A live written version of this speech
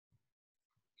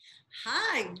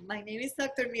Hi, my name is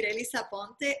Dr. Mireli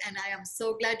Zaponte, and I am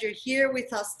so glad you're here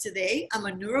with us today. I'm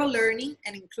a neuro learning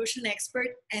and inclusion expert,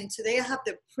 and today I have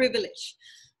the privilege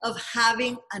of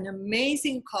having an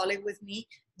amazing colleague with me,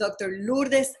 Dr.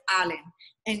 Lourdes Allen.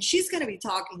 And she's going to be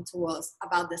talking to us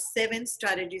about the 7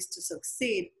 strategies to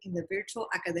succeed in the virtual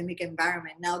academic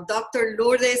environment. Now, Dr.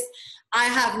 Lourdes, I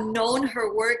have known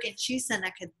her work, and she's an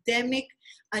academic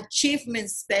achievement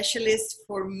specialist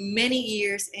for many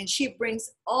years, and she brings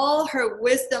all her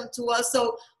wisdom to us.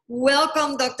 So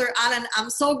welcome, Dr. Allen. I'm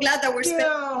so glad that we're spending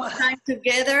time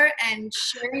together and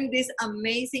sharing this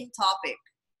amazing topic.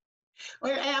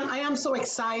 Well, I am so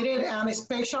excited, and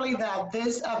especially that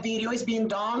this video is being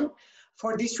done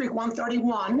for District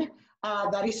 131.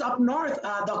 That is up north,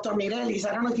 Dr. Mireles.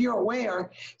 I don't know if you're aware.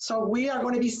 So we are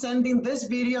going to be sending this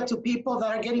video to people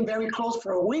that are getting very close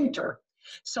for winter.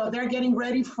 So they're getting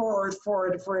ready for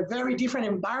a very different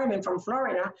environment from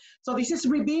Florida. So this is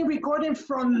being recorded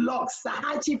from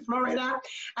Loxahatchee, Florida.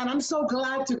 And I'm so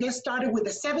glad to get started with the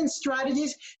 7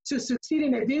 strategies to succeed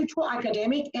in a virtual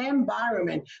academic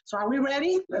environment. So are we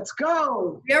ready? Let's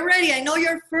go. We're ready. I know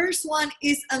your first one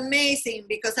is amazing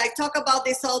because I talk about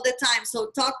this all the time.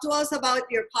 So talk to us about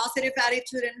your positive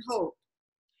attitude and hope.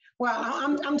 Well,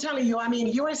 I'm telling you, I mean,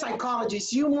 you're a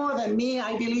psychologist, you more than me,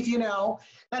 I believe you know,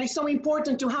 that it's so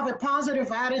important to have a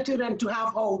positive attitude and to have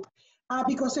hope.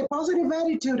 Because a positive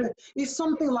attitude is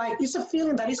something like, it's a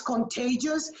feeling that is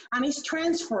contagious and it's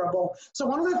transferable. So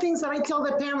one of the things that I tell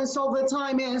the parents all the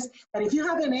time is that if you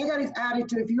have a negative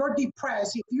attitude, if you're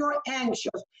depressed, if you're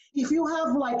anxious, if you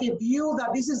have like a view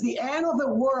that this is the end of the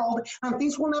world and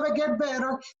things will never get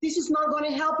better, this is not going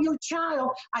to help your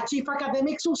child achieve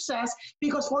academic success,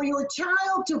 because for your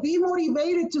child to be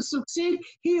motivated to succeed,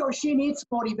 he or she needs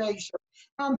motivation.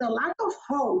 And the lack of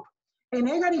hope, a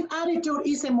negative attitude,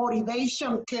 is a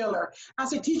motivation killer.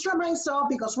 As a teacher myself,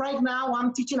 because right now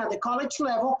I'm teaching at the college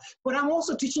level, but I'm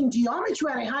also teaching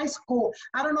geometry at a high school.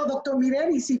 I don't know, Dr.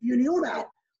 Mireles, if you knew that.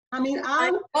 I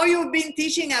know you've been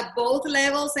teaching at both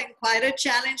levels and quite a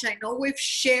challenge. I know we've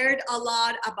shared a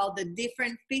lot about the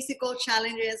different physical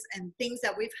challenges and things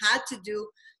that we've had to do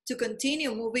to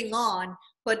continue moving on.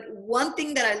 But one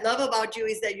thing that I love about you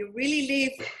is that you really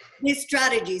live these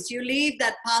strategies. You leave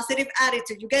that positive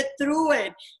attitude. You get through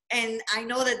it. And I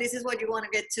know that this is what you want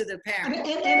to get to the parents.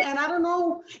 And I don't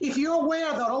know if you're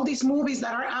aware that all these movies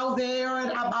that are out there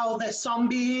about the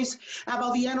zombies,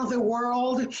 about the end of the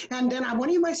world, and then one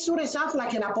of my students have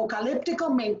like an apocalyptic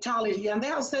mentality, and they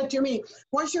have said to me,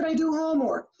 why should I do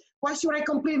homework? Why should I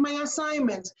complete my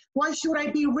assignments? Why should I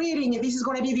be reading if this is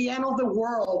going to be the end of the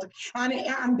world?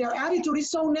 And their attitude is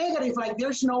so negative, like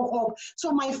there's no hope.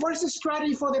 So my first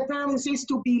strategy for the parents is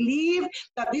to believe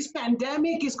that this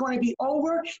pandemic is going to be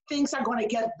over. Things are going to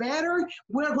get better.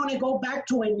 We're going to go back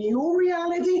to a new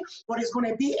reality, but it's going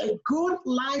to be a good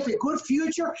life, a good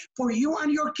future for you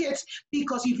and your kids.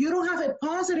 Because if you don't have a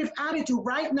positive attitude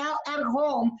right now at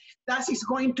home, that is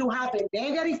going to have a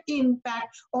negative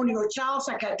impact on your child's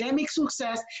academic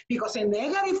success, because a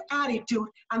negative attitude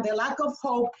and the lack of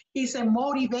hope is a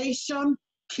motivation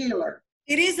killer.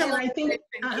 It is a motivation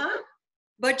killer.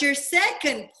 But your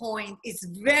second point is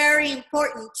very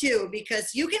important too,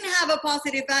 because you can have a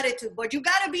positive attitude, but you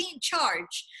got to be in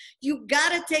charge. You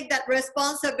got to take that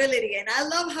responsibility. And I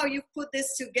love how you put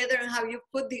this together and how you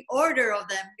put the order of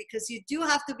them, because you do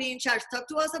have to be in charge. Talk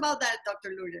to us about that,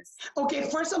 Dr. Lourdes. Okay,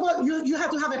 first of all, you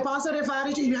have to have a positive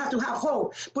attitude, you have to have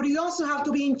hope, but you also have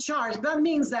to be in charge. That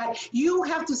means that you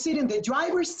have to sit in the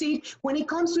driver's seat when it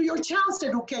comes to your child's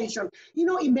education. You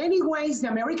know, in many ways, the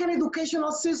American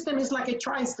educational system is like a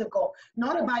tricycle,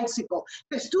 not a bicycle.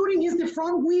 The student is the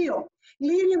front wheel,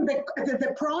 leading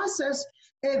the process,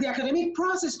 the academic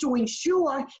process, to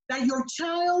ensure that your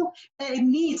child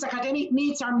academic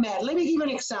needs are met. Let me give you an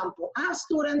example. I have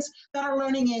students that are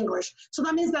learning English. So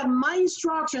that means that my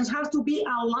instructions have to be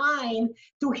aligned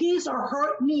to his or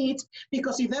her needs,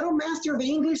 because if they don't master the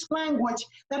English language,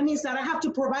 that means that I have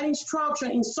to provide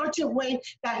instruction in such a way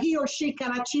that he or she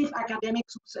can achieve academic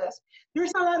success.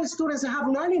 There's a lot of students that have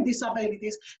learning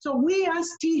disabilities. So we as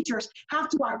teachers have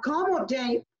to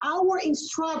accommodate our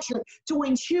instruction to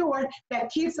ensure that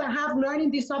kids that have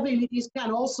learning disabilities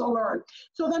can also learn.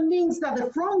 So that means that the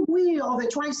front wheel of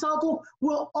the tricycle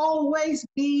will always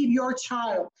be your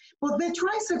child. But the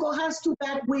tricycle has 2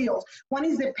 back wheels. One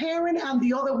is the parent and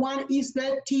the other one is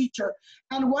the teacher.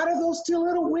 And what are those 2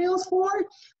 little wheels for?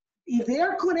 If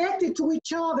they're connected to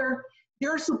each other,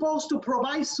 they're supposed to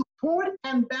provide support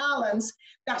and balance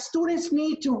that students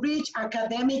need to reach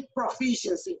academic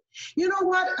proficiency. You know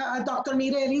what, Dr.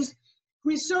 Mireles?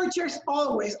 Researchers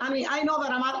always, I mean, I know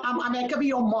that I could be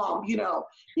your mom, you know,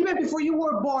 even before you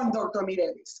were born, Dr.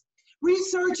 Mireles.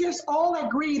 Researchers all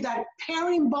agree that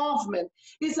parent involvement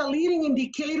is a leading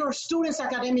indicator of students'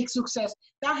 academic success.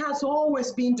 That has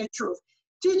always been the truth.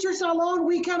 Teachers alone,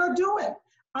 we cannot do it.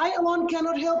 I alone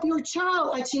cannot help your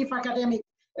child achieve academic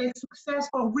success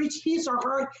or reach his or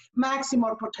her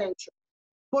maximal potential.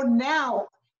 But now,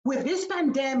 with this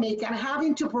pandemic and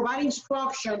having to provide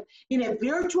instruction in a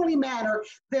virtually manner,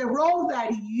 the role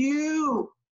that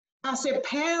you as a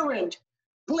parent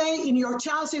play in your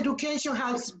child's education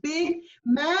has been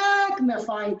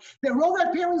magnified. The role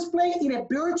that parents play in a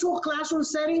virtual classroom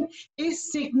setting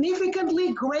is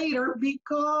significantly greater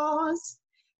because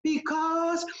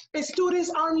students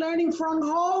are learning from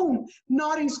home,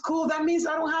 not in school. That means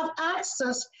I don't have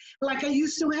access like I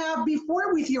used to have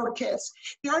before with your kids.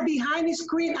 They're behind the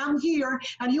screen, I'm here,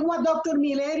 and you want Dr.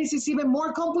 Mireles is even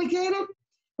more complicated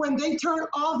when they turn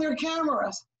off their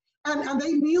cameras and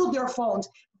they mute their phones,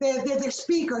 their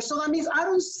speakers. So that means I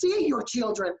don't see your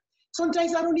children.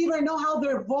 Sometimes I don't even know how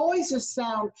their voices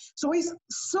sound. So it's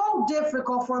so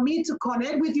difficult for me to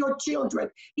connect with your children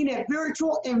in a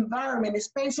virtual environment,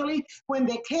 especially when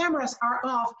the cameras are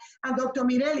off. And Dr.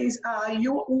 Mireles,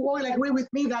 you will agree with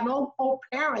me that all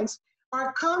parents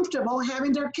are comfortable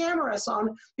having their cameras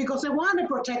on because they want to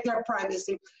protect their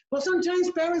privacy. But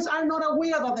sometimes parents are not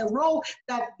aware of the role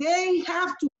that they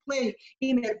have to play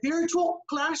in a virtual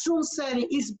classroom setting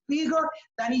is bigger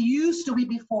than it used to be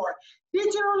before.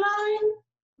 Teaching online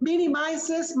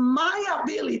minimizes my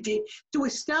ability to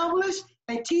establish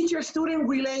a teacher-student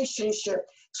relationship,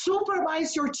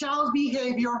 supervise your child's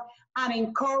behavior, and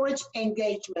encourage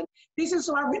engagement. This is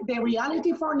the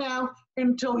reality for now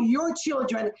until your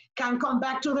children can come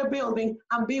back to the building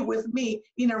and be with me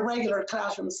in a regular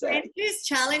classroom setting. It is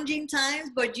challenging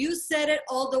times, but you said it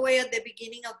all the way at the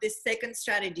beginning of this second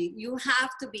strategy. You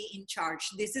have to be in charge.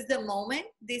 This is the moment.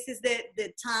 This is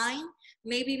the time.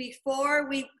 Maybe before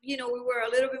we were a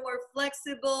little bit more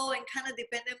flexible and kind of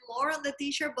depended more on the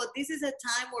teacher, but this is a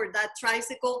time where that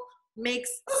tricycle makes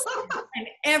sense and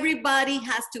everybody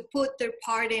has to put their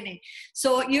part in it.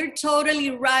 So you're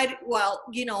totally right. Well,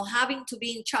 having to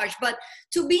be in charge, but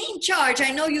to be in charge,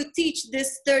 I know you teach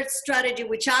this third strategy,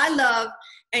 which I love,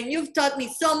 and you've taught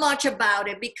me so much about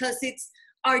it because it's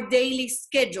our daily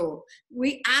schedule.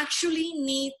 We actually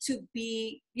need to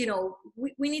be,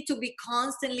 we need to be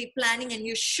constantly planning, and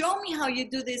you show me how you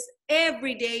do this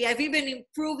every day. I've even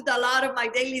improved a lot of my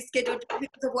daily schedule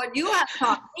because of what you have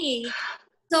taught me.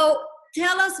 So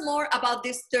tell us more about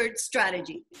this third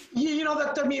strategy.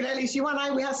 Dr. Mireles, you and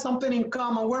I, we have something in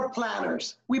common. We're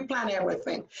planners. We plan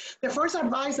everything. The first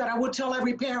advice that I would tell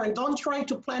every parent, don't try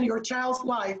to plan your child's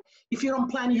life if you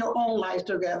don't plan your own life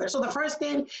together. So the first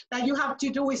thing that you have to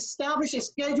do is establish a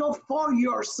schedule for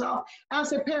yourself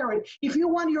as a parent. If you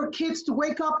want your kids to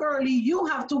wake up early, you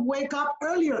have to wake up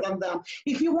earlier than them.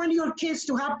 If you want your kids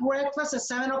to have breakfast at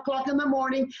 7 o'clock in the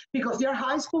morning because they're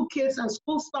high school kids and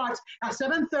school starts at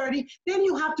 7:30, then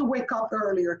you have to wake up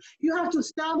earlier. You have to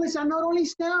establish, and not only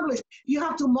establish, you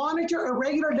have to monitor a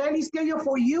regular daily schedule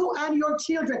for you and your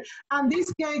children. And this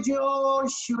schedule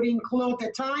should include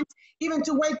the times even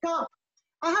to wake up.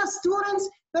 I have students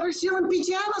that are still in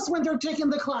pajamas when they're taking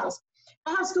the class.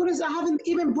 I have students that haven't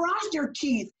even brushed their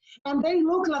teeth and they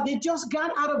look like they just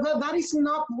got out of bed. That is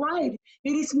not right.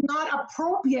 It is not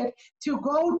appropriate to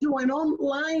go to an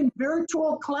online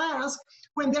virtual class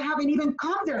when they haven't even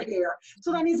cut their hair.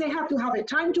 So that means they have to have a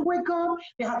time to wake up,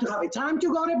 they have to have a time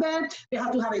to go to bed, they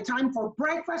have to have a time for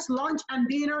breakfast, lunch, and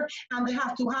dinner, and they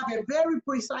have to have a very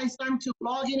precise time to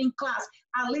log in class,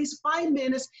 at least 5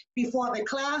 minutes before the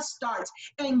class starts.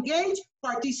 Engage,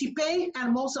 participate,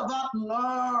 and most of all,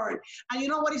 learn. And you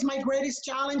know what is my greatest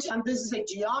challenge? And this is a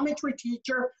geometry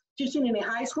teacher teaching in a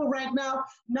high school right now,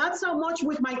 not so much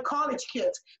with my college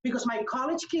kids, because my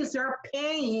college kids, they're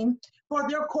paying for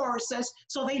their courses,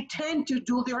 so they tend to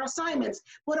do their assignments.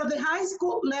 But at the high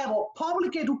school level,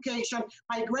 public education,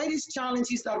 my greatest challenge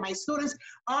is that my students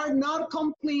are not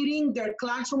completing their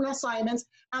classroom assignments,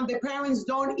 and the parents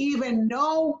don't even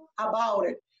know about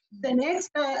it. The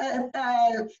next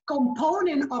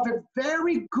component of a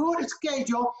very good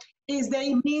schedule is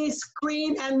they need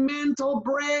screen and mental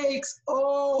breaks.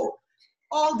 Oh,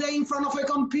 all day in front of a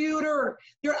computer.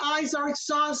 Their eyes are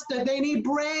exhausted. They need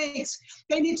breaks.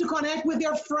 They need to connect with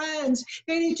their friends.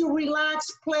 They need to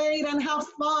relax, play, and have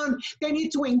fun. They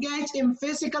need to engage in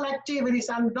physical activities.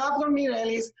 And Dr.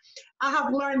 Mireles, I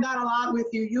have learned that a lot with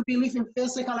you. You believe in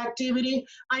physical activity.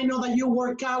 I know that you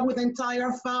work out with the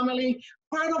entire family.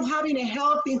 Part of having a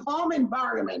healthy home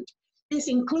environment is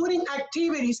including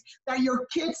activities that your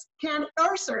kids can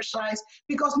exercise,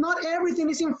 because not everything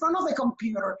is in front of the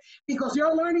computer, because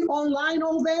they're learning online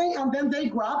all day and then they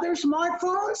grab their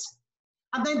smartphones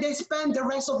and then they spend the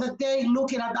rest of the day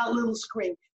looking at that little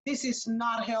screen. This is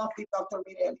not healthy, Dr.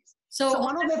 Mireles. So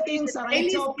one of the things that I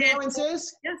tell parents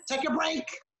is, take a break.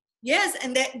 Yes,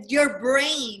 and that your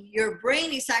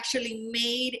brain is actually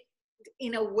made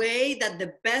in a way that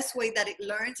the best way that it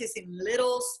learns is in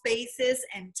little spaces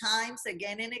and times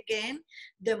again and again.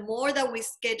 The more that we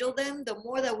schedule them, the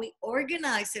more that we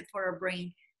organize it for our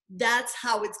brain, that's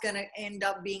how it's going to end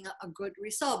up being a good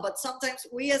result. But sometimes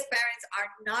we as parents are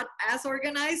not as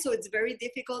organized, so it's very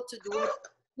difficult to do it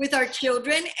with our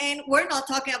children. And we're not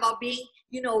talking about being,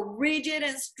 rigid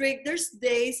and strict. There's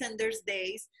days and there's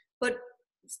days, but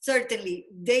certainly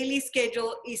daily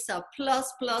schedule is a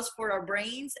plus for our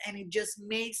brains, and it just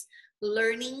makes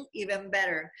learning even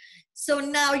better. So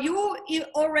now you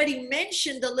already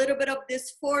mentioned a little bit of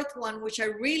this fourth one, which I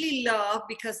really love,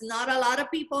 because not a lot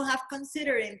of people have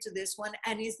considered into this one,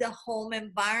 and is the home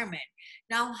environment.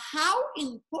 Now, how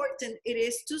important it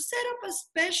is to set up a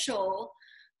special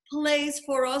place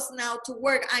for us now to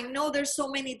work. I know there's so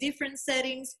many different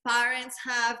settings. Parents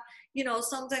have,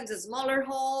 sometimes a smaller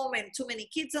home and too many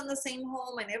kids on the same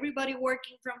home and everybody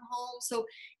working from home. So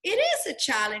it is a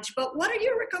challenge, but what are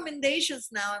your recommendations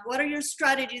now? And what are your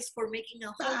strategies for making a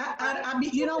home? I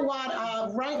mean, you know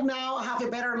what? Right now I have a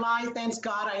better life. Thanks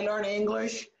God I learned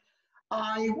English.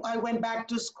 I went back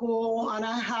to school and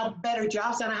I had better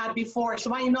jobs than I had before.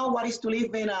 So I know what is to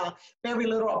live in a very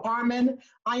little apartment.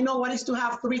 I know what is to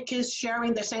have 3 kids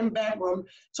sharing the same bedroom.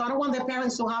 So I don't want the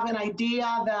parents to have an idea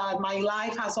that my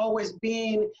life has always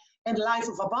been a life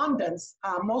of abundance.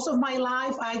 Most of my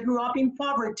life, I grew up in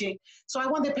poverty. So I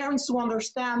want the parents to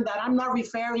understand that I'm not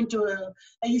referring to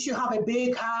that you should have a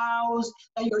big house,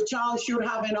 that your child should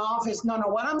have an office. No.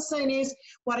 What I'm saying is,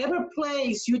 whatever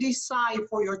place you decide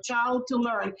for your child to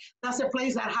learn, that's a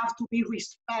place that has to be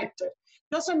respected.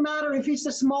 Doesn't matter if it's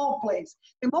a small place.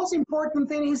 The most important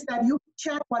thing is that you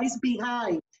check what is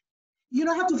behind. You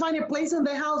don't have to find a place in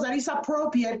the house that is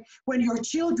appropriate when your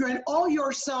children or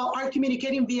yourself are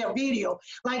communicating via video.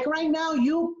 Like right now,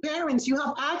 you parents, you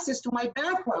have access to my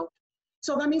background.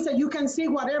 So that means that you can see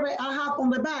whatever I have on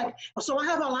the back. So I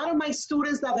have a lot of my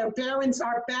students that their parents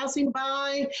are passing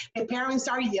by, the parents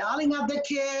are yelling at the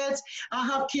kids. I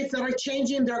have kids that are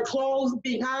changing their clothes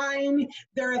behind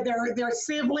their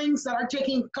siblings that are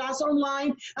taking class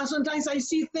online. And sometimes I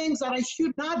see things that I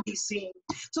should not be seeing.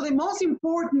 So the most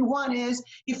important one is,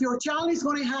 if your child is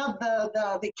going to have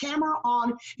the camera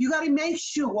on, you got to make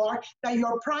sure that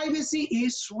your privacy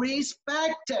is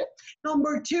respected.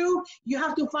 Number 2, you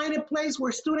have to find a place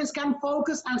where students can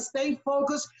focus and stay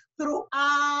focused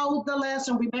throughout the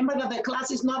lesson. Remember that the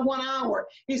class is not 1 hour,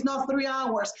 it's not 3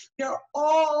 hours. They're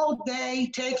all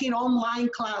day taking online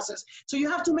classes. So you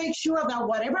have to make sure that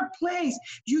whatever place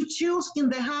you choose in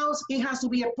the house, it has to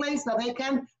be a place that they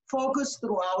can focus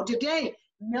throughout the day.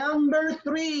 Number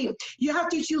 3, you have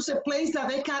to choose a place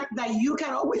that you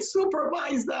can always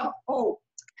supervise them. Oh,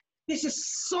 this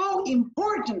is so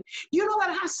important. You know that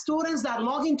I have students that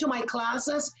log into my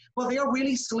classes, but they are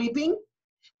really sleeping.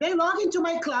 They log into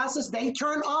my classes, they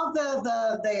turn off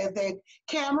the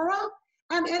camera,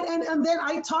 and then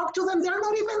I talk to them, they're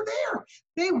not even there.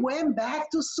 They went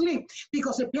back to sleep,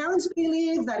 because the parents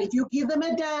believe that if you give them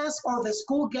a desk, or the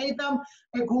school gave them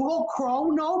a Google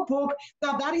Chrome notebook,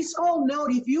 that is all. No,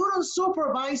 if you don't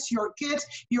supervise your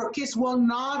kids will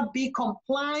not be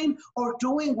compliant or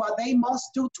doing what they must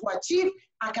do to achieve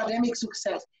academic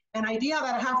success. An idea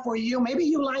that I have for you, maybe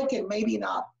you like it, maybe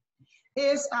not,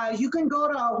 is you can go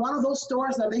to one of those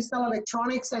stores that they sell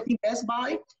electronics, I think Best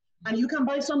Buy, and you can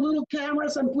buy some little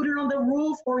cameras and put it on the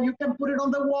roof, or you can put it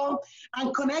on the wall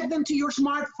and connect them to your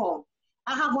smartphone.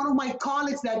 I have one of my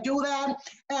colleagues that do that,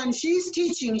 and she's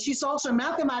teaching. She's also a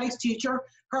mathematics teacher.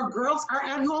 Her girls are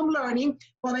at home learning,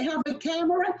 but they have a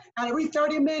camera, and every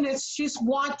 30 minutes she's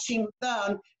watching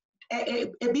them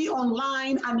be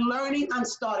online and learning and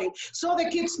studying. So the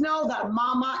kids know that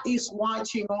mama is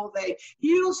watching all day.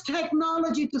 Use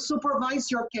technology to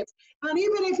supervise your kids. And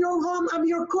even if you're home and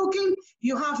you're cooking,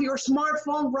 you have your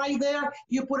smartphone right there.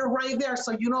 You put it right there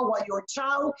so you know what your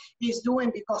child is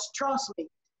doing, because trust me,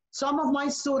 some of my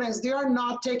students, they are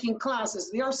not taking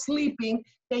classes. They are sleeping.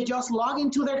 They just log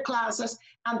into their classes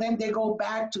and then they go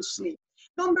back to sleep.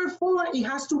 Number 4, it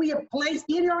has to be a place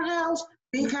in your house,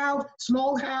 big house,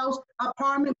 small house,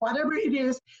 apartment, whatever it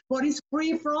is, but it's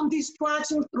free from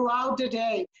distraction throughout the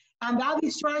day. And that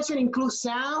distraction includes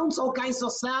sounds, all kinds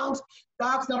of sounds,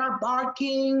 dogs that are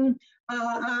barking,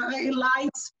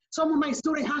 lights. Some of my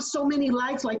students have so many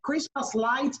lights, like Christmas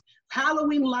lights,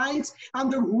 Halloween lights,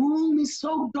 and the room is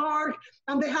so dark,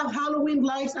 and they have Halloween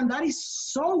lights, and that is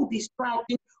so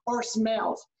distracting, or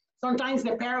smells. Sometimes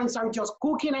the parents are just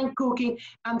cooking and cooking,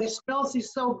 and the smells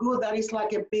is so good that it's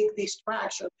like a big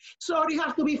distraction. So you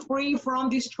have to be free from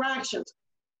distractions.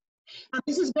 And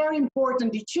this is very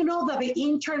important. Did you know that the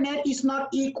internet is not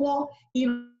equal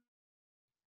in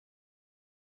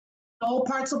all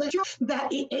parts of the house?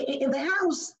 That in the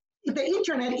house, the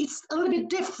internet is a little bit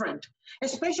different,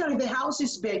 especially if the house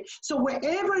is big. So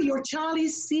wherever your child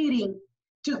is sitting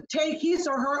to take his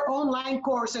or her online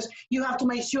courses, you have to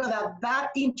make sure that that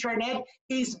internet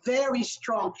is very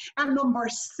strong. And number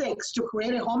 6, to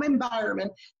create a home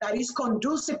environment that is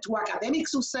conducive to academic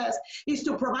success, is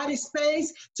to provide a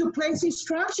space to place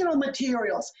instructional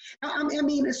materials. I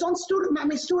mean,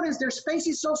 my students, their space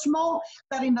is so small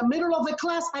that in the middle of the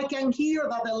class, I can hear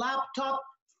that the laptop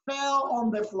fell on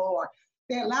the floor.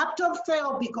 The laptop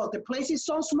fell because the place is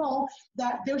so small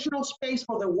that there's no space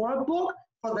for the workbook,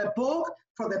 for the book,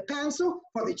 for the pencil,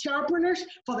 for the sharpeners,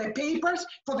 for the papers,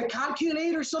 for the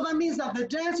calculator. So that means that the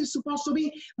desk is supposed to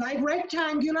be like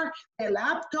rectangular, the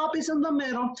laptop is in the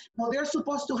middle, but they're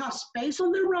supposed to have space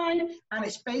on the right and a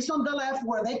space on the left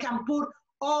where they can put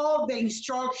all the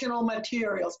instructional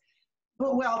materials.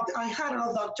 But well, I don't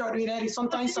know, Dr. Miretti,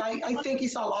 sometimes I think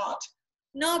it's a lot.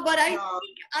 No, but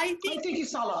I think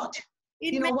it's a lot.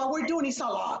 You know, what we're doing is a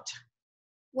lot.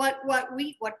 What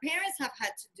parents have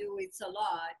had to do, it's a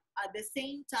lot. At the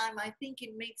same time, I think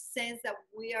it makes sense that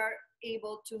we are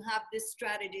able to have these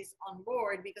strategies on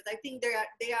board, because I think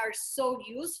they are so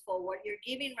useful. What you're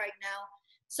giving right now,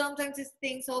 sometimes it's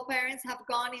things all parents have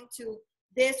gone into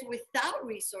this without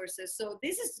resources. So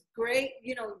this is great,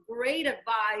 great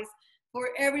advice for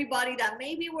everybody that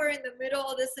maybe we're in the middle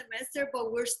of the semester,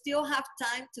 but we still have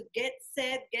time to get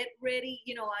set, get ready,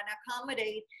 and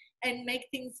accommodate and make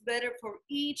things better for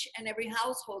each and every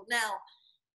household. Now,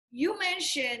 you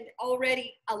mentioned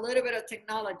already a little bit of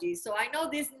technology. So I know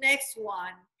this next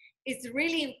one is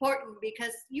really important,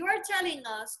 because you are telling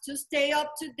us to stay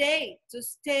up to date, to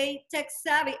stay tech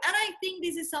savvy. And I think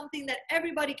this is something that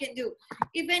everybody can do.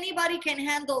 If anybody can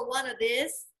handle one of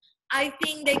this, I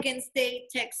think they can stay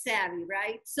tech savvy,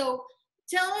 right? So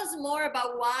tell us more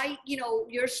about why,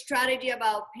 your strategy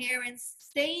about parents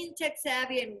staying tech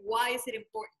savvy, and why is it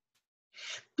important?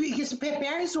 Because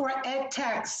parents who are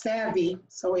EdTech savvy,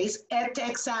 so it's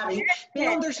EdTech savvy, they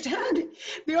understand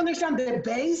the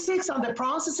basics and the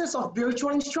processes of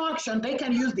virtual instruction. They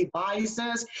can use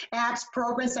devices, apps,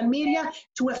 programs, and media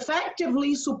to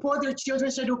effectively support their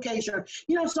children's education.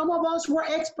 Some of us were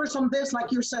experts on this,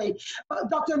 like you say,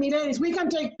 Dr. Miretti, we can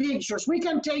take pictures, we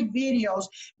can take videos,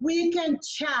 we can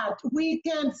chat, we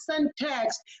can send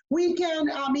text, we can,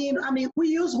 we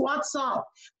use WhatsApp,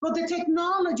 but the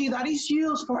technology that is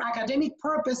used for academic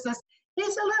purposes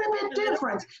is a little bit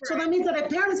different. So that means that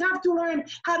the parents have to learn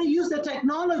how to use the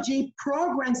technology,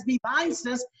 programs,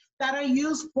 devices that are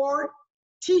used for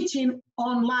teaching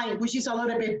online, which is a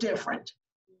little bit different.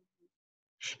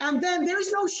 And then there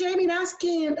is no shame in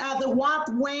asking the what,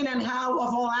 when, and how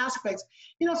of all aspects.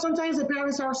 Sometimes the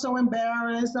parents are so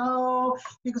embarrassed,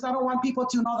 because I don't want people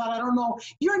to know that I don't know.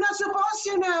 You're not supposed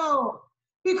to know,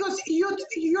 because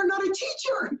you're not a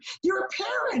teacher, you're a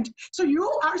parent. So you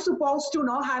are supposed to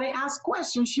know how to ask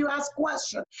questions. You ask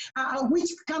questions.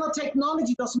 Which kind of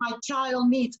technology does my child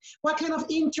need? What kind of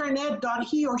internet does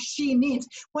he or she needs?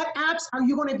 What apps are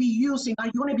you going to be using? Are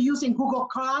you going to be using Google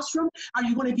Classroom? Are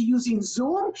you going to be using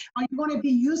Zoom? Are you going to be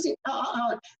using,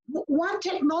 what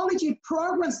technology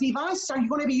programs, devices are you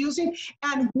going to be using?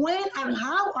 And when and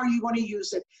how are you going to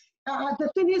use it? The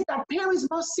thing is that parents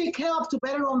must seek help to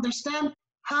better understand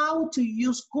how to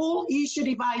use school-issued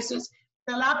devices,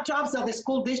 the laptops that the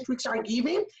school districts are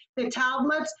giving, the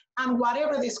tablets, and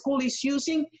whatever the school is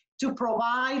using to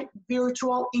provide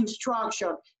virtual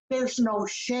instruction. There's no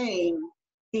shame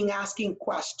in asking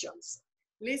questions.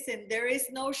 Listen, there is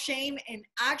no shame. And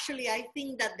actually, I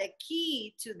think that the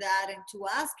key to that and to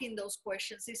asking those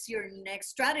questions is your next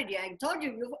strategy. I told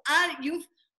you, you've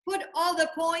put all the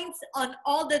points on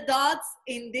all the dots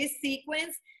in this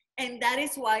sequence. And that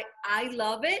is why I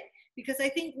love it, because I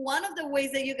think one of the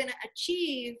ways that you're going to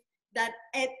achieve that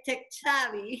EdTech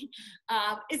savvy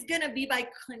is going to be by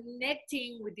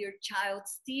connecting with your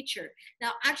child's teacher.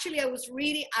 Now, actually, I was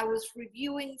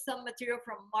reviewing some material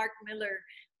from Mark Miller,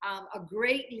 a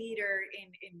great leader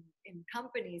in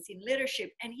companies, in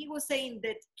leadership, and he was saying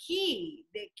that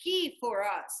the key for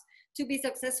us to be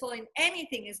successful in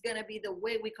anything is going to be the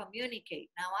way we communicate.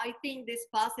 Now, I think these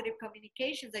positive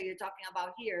communications that you're talking about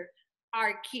here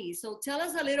are key. So tell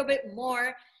us a little bit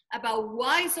more about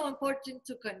why it's so important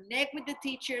to connect with the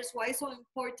teachers, why it's so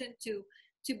important to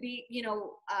be,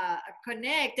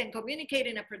 connect and communicate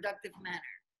in a productive manner.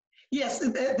 Yes,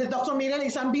 the Dr.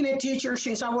 Mireles, I've been a teacher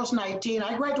since I was 19.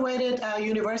 I graduated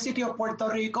University of Puerto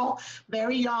Rico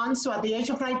very young. So at the age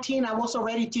of 19, I was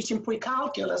already teaching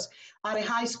pre-calculus at a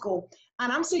high school. And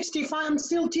I'm 65, I'm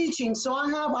still teaching. So I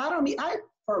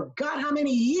forgot how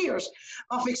many years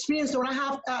of experience that I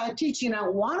have teaching.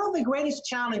 And one of the greatest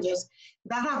challenges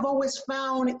that I've always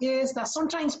found is that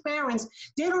sometimes parents,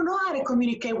 they don't know how to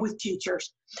communicate with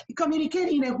teachers. Communicate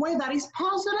in a way that is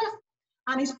positive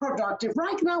and is productive.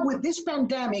 Right now with this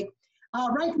pandemic,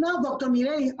 right now, Dr.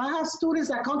 Mireles, I have students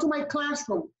that come to my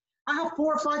classroom. I have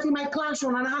 4 or 5 in my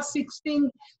classroom and I have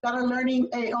 16 that are learning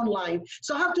online.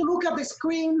 So I have to look at the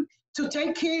screen to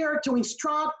take care, to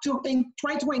instruct, to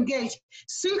try to engage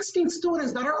 16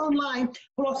 students that are online,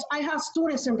 plus I have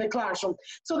students in the classroom.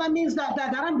 So that means that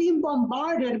I'm being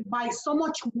bombarded by so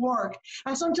much work.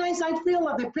 And sometimes I feel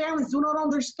that the parents do not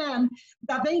understand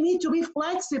that they need to be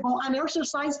flexible and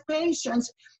exercise patience,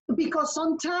 because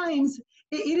sometimes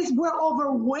we're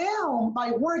overwhelmed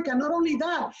by work. And not only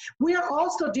that, we are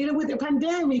also dealing with the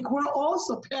pandemic. We're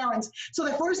also parents. So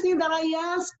the first thing that I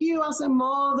ask you as a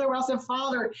mother, as a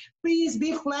father, please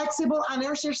be flexible and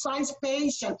exercise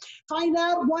patience. Find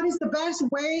out what is the best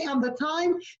way and the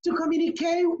time to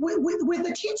communicate with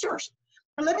the teachers.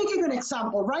 And let me give you an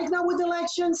example. Right now with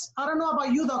elections, I don't know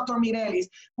about you, Dr. Mireles,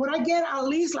 but I get at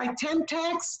least like 10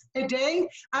 texts a day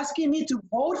asking me to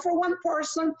vote for one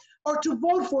person or to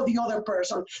vote for the other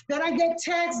person. Then I get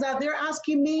texts that they're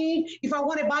asking me if I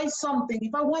want to buy something,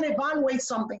 if I want to evaluate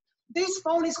something. This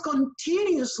phone is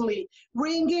continuously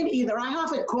ringing. Either I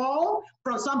have a call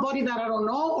from somebody that I don't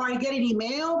know, or I get an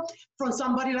email from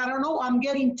somebody that I don't know, I'm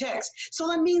getting text. So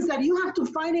that means that you have to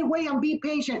find a way and be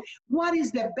patient. What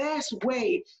is the best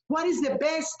way? What is the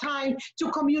best time to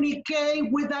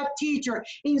communicate with that teacher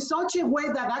in such a way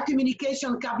that that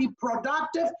communication can be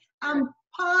productive and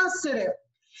positive?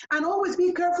 And always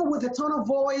be careful with the tone of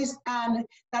voice and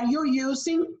that you're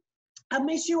using. And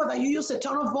make sure that you use a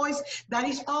tone of voice that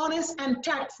is honest and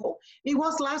tactful. It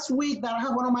was last week that I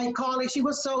had one of my colleagues, she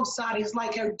was so sad. It's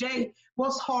like her day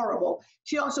was horrible.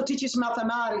 She also teaches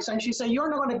mathematics, and she said, you're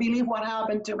not gonna believe what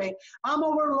happened to me. I'm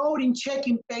overloading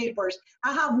checking papers.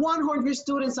 I have 100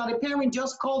 students and a parent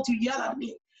just called to yell at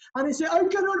me. And they say, I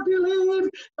cannot believe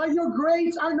that your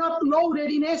grades are not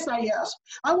loaded in SIS.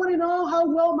 I wanna know how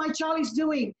well my child is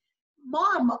doing.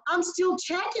 Mom, I'm still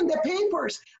checking the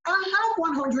papers. I have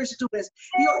 100 students.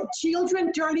 Your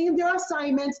children turn in their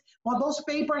assignments, but those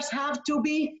papers have to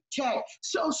be checked.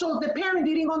 So the parent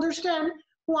didn't understand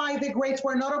why the grades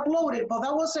were not uploaded, but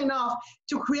that was enough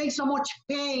to create so much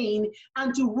pain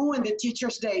and to ruin the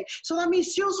teacher's day. So that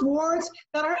means use words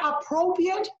that are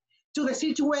appropriate to the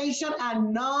situation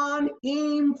and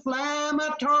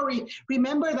non-inflammatory.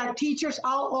 Remember that teachers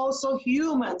are also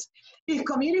humans. If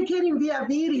communicating via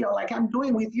video, like I'm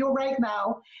doing with you right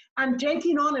now, and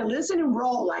taking on a listening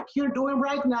role like you're doing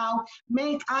right now,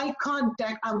 make eye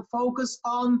contact and focus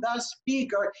on the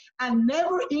speaker and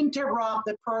never interrupt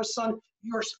the person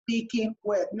you're speaking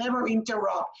with, never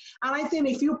interrupt. And I think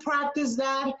if you practice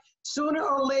that, sooner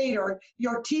or later,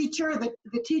 your teacher, the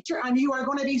teacher and you are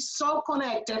going to be so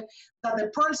connected that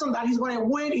the person that is going to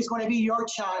win is going to be your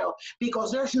child,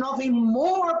 because there's nothing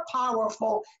more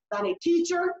powerful than a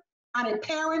teacher and a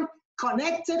parent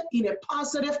connected in a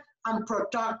positive and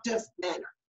productive manner.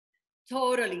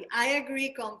 Totally. I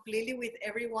agree completely with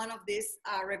every one of these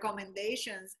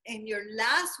recommendations. And your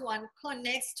last one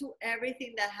connects to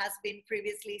everything that has been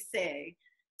previously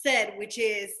said, which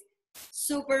is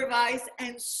supervise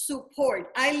and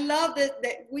support. I love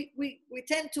that we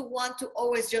tend to want to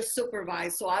always just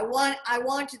supervise. So I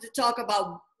want you to talk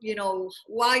about,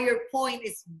 why your point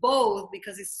is both,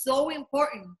 because it's so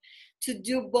important to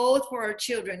do both for our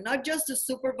children, not just to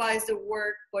supervise the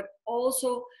work, but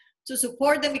also to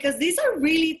support them, because these are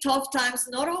really tough times,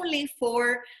 not only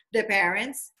for the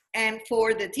parents and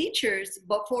for the teachers,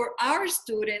 but for our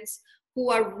students who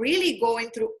are really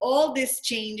going through all these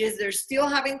changes. They're still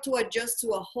having to adjust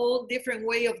to a whole different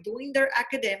way of doing their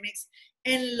academics,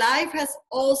 and life has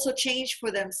also changed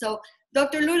for them. So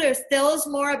Dr. Lourdes, tell us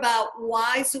more about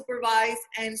why supervise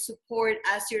and support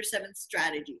as your 7th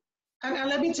strategy. And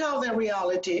let me tell the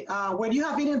reality. When you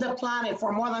have been in the planet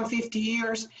for more than 50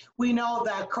 years, we know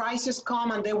that crises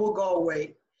come and they will go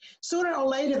away. Sooner or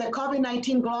later, the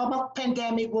COVID-19 global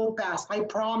pandemic will pass. I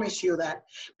promise you that.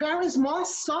 Parents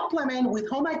must supplement with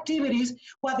home activities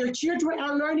while their children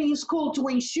are learning in school to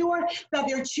ensure that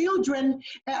their children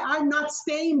are not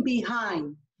staying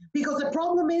behind. Because the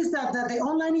problem is that the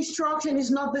online instruction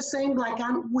is not the same like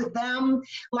I'm with them,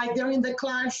 like they're in the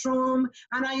classroom,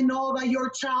 and I know that your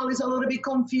child is a little bit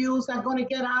confused. I'm going to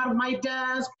get out of my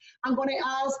desk. I'm going to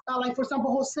ask, like, for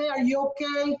example, Jose, are you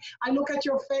okay? I look at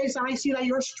your face and I see that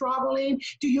you're struggling.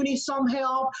 Do you need some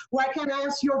help? Or I can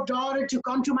ask your daughter to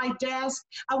come to my desk.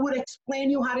 I would explain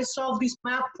you how to solve this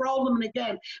math problem. And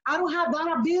again, I don't have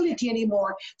that ability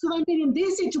anymore. So I mean, in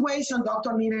this situation,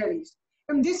 Dr. Mireles,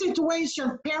 in this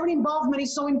situation, parent involvement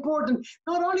is so important,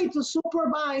 not only to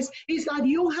supervise, is that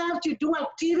you have to do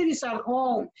activities at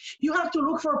home. You have to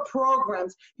look for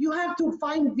programs. You have to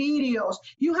find videos.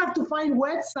 You have to find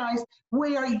websites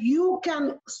where you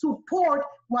can support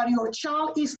what your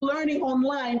child is learning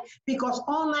online, because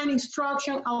online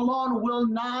instruction alone will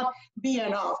not be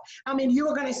enough. I mean, you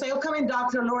are going to say, oh, come in,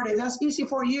 Dr. Lourdes, that's easy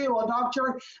for you, or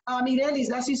Dr. Mireles,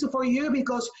 that's easy for you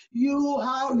because you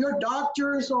have your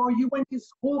doctors or you went to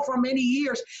school for many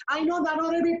years. I know that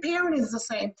not every parent is the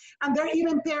same. And there are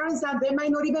even parents that they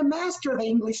might not even master the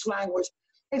English language.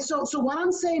 And so what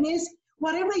I'm saying is,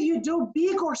 whatever you do,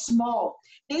 big or small,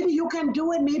 maybe you can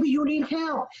do it, maybe you need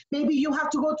help, maybe you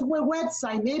have to go to a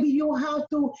website, maybe you have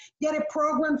to get a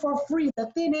program for free. The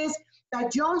thing is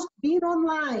that just being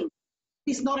online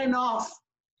is not enough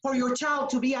for your child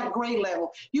to be at grade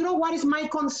level. You know what is my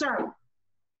concern?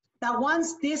 That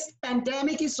once this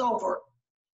pandemic is over,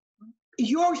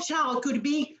 your child could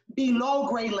be below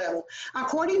grade level.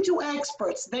 According to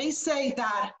experts, they say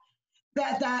that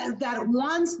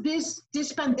once this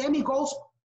pandemic goes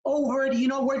over, you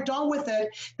know, we're done with it,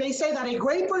 they say that a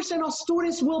great percent of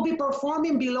students will be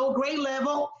performing below grade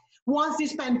level once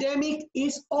this pandemic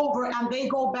is over and they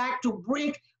go back to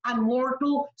brick and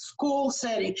mortar school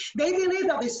setting. They believe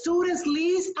that the students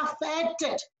least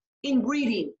affected in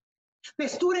reading, the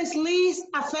students least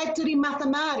affected in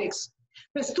mathematics,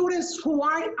 the students who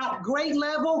are at grade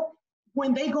level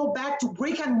when they go back to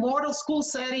brick and mortar school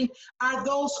setting are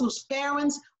those whose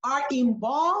parents are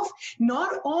involved,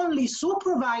 not only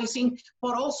supervising,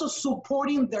 but also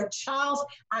supporting their child's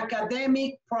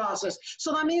academic process.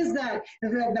 So that means that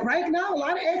right now, a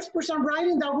lot of experts are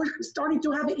writing that we're starting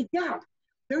to have a gap.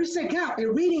 There's a gap, a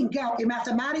reading gap, a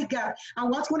mathematics gap.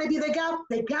 And what's going to be the gap?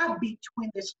 The gap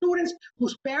between the students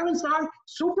whose parents are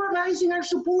supervising and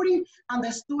supporting and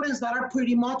the students that are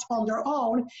pretty much on their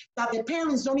own, that the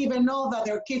parents don't even know that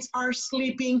their kids are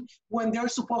sleeping when they're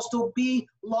supposed to be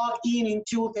logged in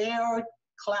into their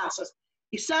classes.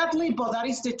 Sadly, but that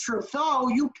is the truth. So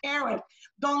you parent,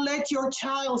 don't let your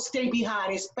child stay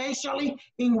behind, especially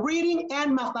in reading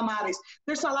and mathematics.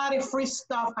 There's a lot of free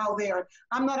stuff out there.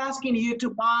 I'm not asking you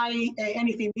to buy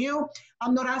anything new.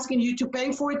 I'm not asking you to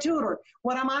pay for a tutor.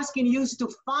 What I'm asking you is to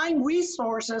find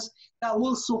resources that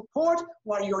will support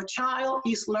what your child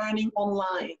is learning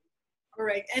online.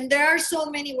 Correct. And there are so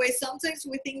many ways. Sometimes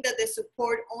we think that the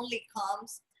support only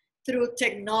comes through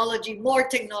technology, more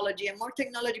technology and more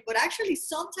technology, but actually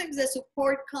sometimes the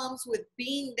support comes with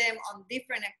being them on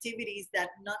different activities that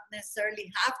not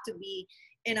necessarily have to be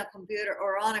in a computer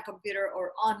or on a computer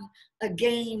or on a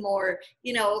game, or,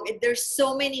 you know, there's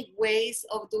so many ways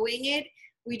of doing it.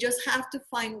 We just have to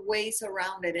find ways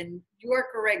around it. And you are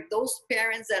correct. Those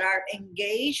parents that are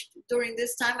engaged during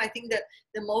this time, I think that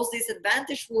the most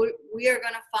disadvantaged we are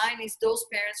going to find is those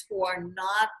parents who are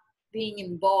not being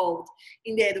involved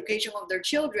in the education of their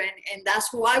children. And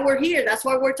that's why we're here. That's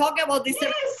why we're talking about this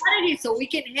strategy, so we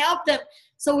can help them,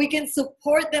 so we can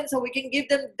support them, so we can give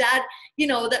them that, you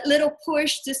know, that little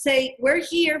push to say, we're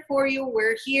here for you.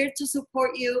 We're here to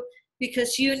support you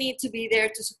because you need to be there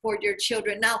to support your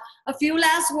children. Now, a few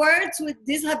last words.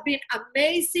 These have been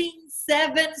amazing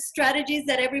 7 strategies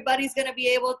that everybody's going to be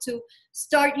able to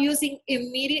start using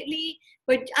immediately.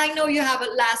 But I know you have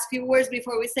a last few words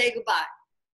before we say goodbye.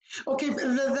 Okay,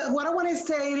 what I want to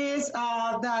say is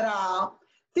that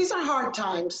these are hard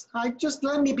times.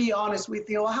 Let me be honest with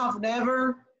you. I have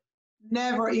never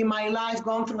in my life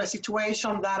gone through a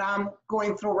situation that I'm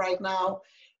going through right now.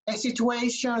 A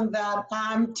situation that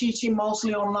I'm teaching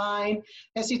mostly online,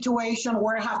 a situation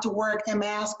where I have to wear a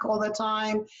mask all the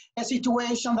time, a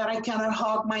situation that I cannot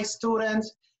hug my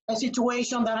students, a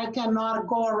situation that I cannot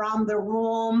go around the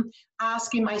room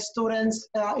asking my students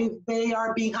if they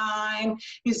are behind.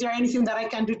 Is there anything that I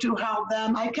can do to help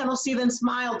them? I cannot see them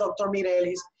smile, Dr.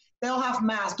 Mireles. They all have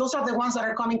masks. Those are the ones that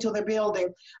are coming to the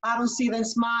building. I don't see them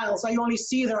smiles. I only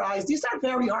see their eyes. These are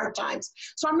very hard times.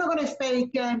 So I'm not going to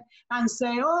fake it and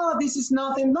say, oh, this is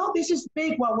nothing. No, this is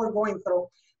big what we're going through.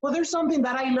 Well, there's something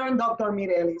that I learned, Dr.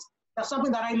 Mireles. That's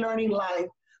something that I learned in life,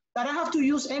 that I have to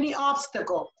use any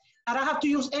obstacle. And I have to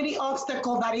use any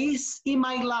obstacle that is in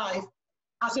my life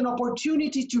as an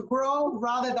opportunity to grow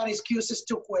rather than excuses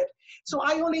to quit. So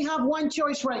I only have one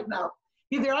choice right now.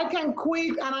 Either I can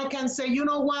quit and I can say, you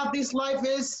know what, this life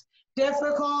is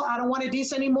difficult. I don't want to do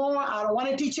this anymore. I don't want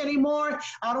to teach anymore.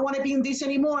 I don't want to be in this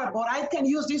anymore. But I can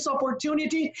use this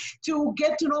opportunity to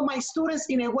get to know my students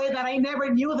in a way that I never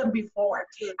knew them before.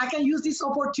 I can use this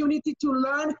opportunity to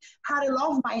learn how to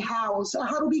love my house,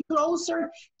 how to be closer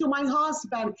to my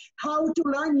husband, how to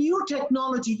learn new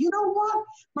technology. You know what?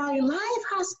 My life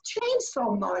has changed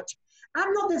so much.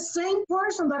 I'm not the same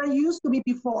person that I used to be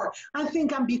before. I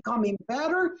think I'm becoming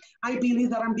better. I believe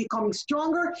that I'm becoming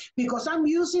stronger because I'm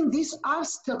using this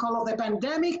obstacle of the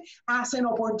pandemic as an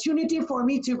opportunity for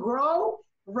me to grow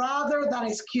rather than an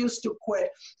excuse to quit.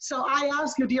 So I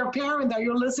ask you, dear parent, that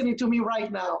you're listening to me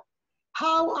right now,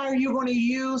 how are you going to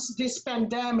use this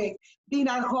pandemic, being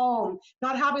at home,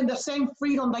 not having the same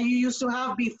freedom that you used to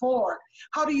have before?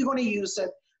 How are you going to use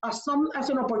it? As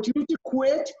an opportunity to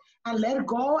quit and let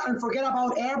go and forget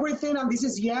about everything and this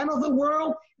is the end of the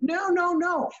world? No, no,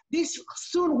 no. This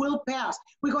soon will pass.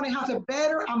 We're going to have a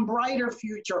better and brighter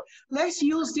future. Let's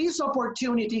use this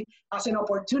opportunity as an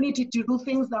opportunity to do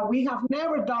things that we have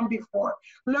never done before,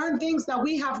 learn things that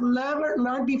we have never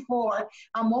learned before,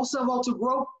 and most of all, to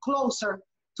grow closer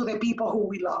to the people who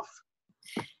we love.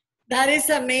 That is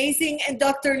amazing. And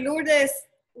Dr. Lourdes,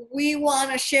 we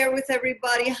want to share with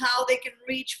everybody how they can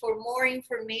reach for more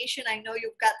information. I know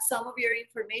you've got some of your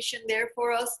information there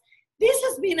for us. This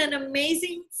has been an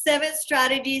amazing 7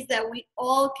 strategies that we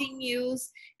all can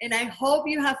use. And I hope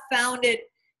you have found it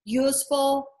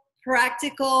useful,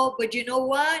 practical, but you know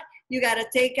what? You got to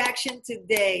take action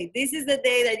today. This is the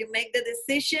day that you make the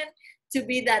decision to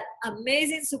be that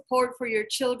amazing support for your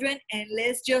children, and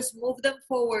let's just move them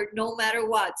forward no matter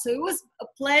what. So it was a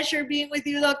pleasure being with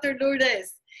you, Dr.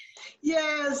 Lourdes.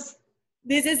 Yes.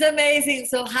 This is amazing.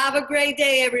 So have a great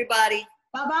day, everybody.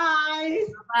 Bye-bye.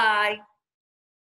 Bye.